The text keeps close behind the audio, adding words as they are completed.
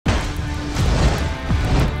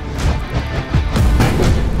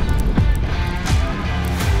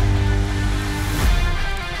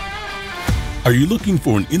Are you looking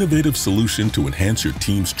for an innovative solution to enhance your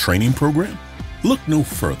team's training program? Look no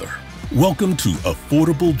further. Welcome to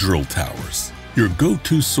Affordable Drill Towers, your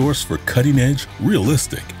go-to source for cutting-edge,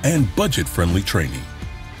 realistic, and budget-friendly training.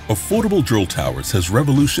 Affordable Drill Towers has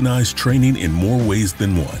revolutionized training in more ways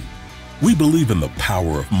than one. We believe in the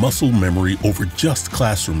power of muscle memory over just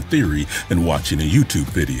classroom theory and watching a YouTube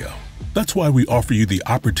video. That's why we offer you the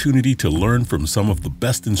opportunity to learn from some of the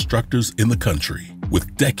best instructors in the country,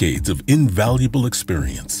 with decades of invaluable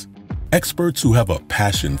experience. Experts who have a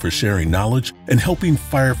passion for sharing knowledge and helping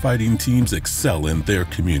firefighting teams excel in their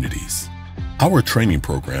communities. Our training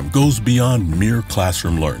program goes beyond mere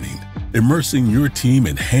classroom learning, immersing your team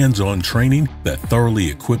in hands-on training that thoroughly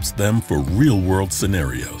equips them for real-world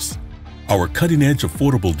scenarios. Our cutting-edge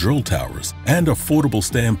affordable drill towers and affordable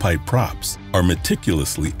standpipe props are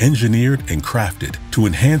meticulously engineered and crafted to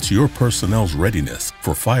enhance your personnel's readiness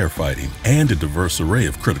for firefighting and a diverse array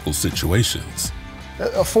of critical situations.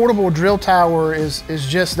 Affordable drill tower is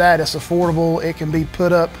just that. It's affordable. It can be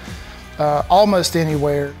put up almost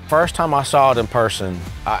anywhere. First time I saw it in person,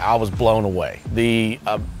 I was blown away. The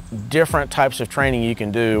different types of training you can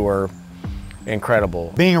do are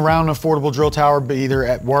incredible. Being around an affordable drill tower, but either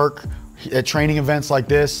at work, at training events like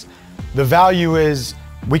this, the value is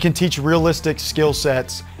we can teach realistic skill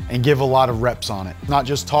sets and give a lot of reps on it. Not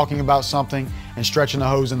just talking about something and stretching the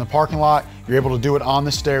hose in the parking lot, you're able to do it on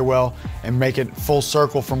the stairwell and make it full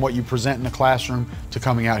circle from what you present in the classroom to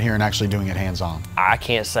coming out here and actually doing it hands-on. I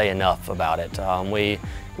can't say enough about it.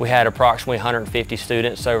 We had approximately 150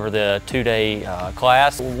 students over the two-day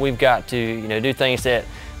class. We've got to do things that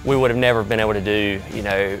we would have never been able to do,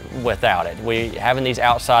 without it. Having these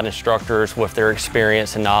outside instructors with their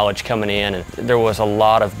experience and knowledge coming in, and there was a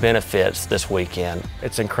lot of benefits this weekend.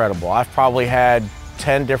 It's incredible. I've probably had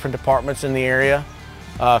 10 different departments in the area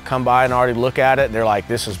come by and already look at it, and they're like,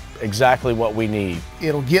 this is exactly what we need.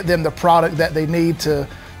 It'll get them the product that they need to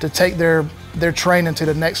take their training to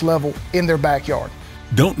the next level in their backyard.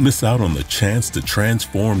 Don't miss out on the chance to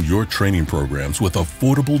transform your training programs with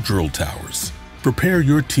affordable drill towers. Prepare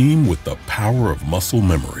your team with the power of muscle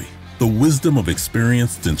memory, the wisdom of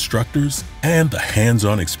experienced instructors, and the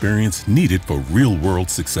hands-on experience needed for real-world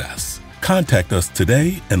success. Contact us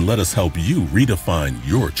today and let us help you redefine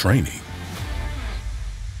your training.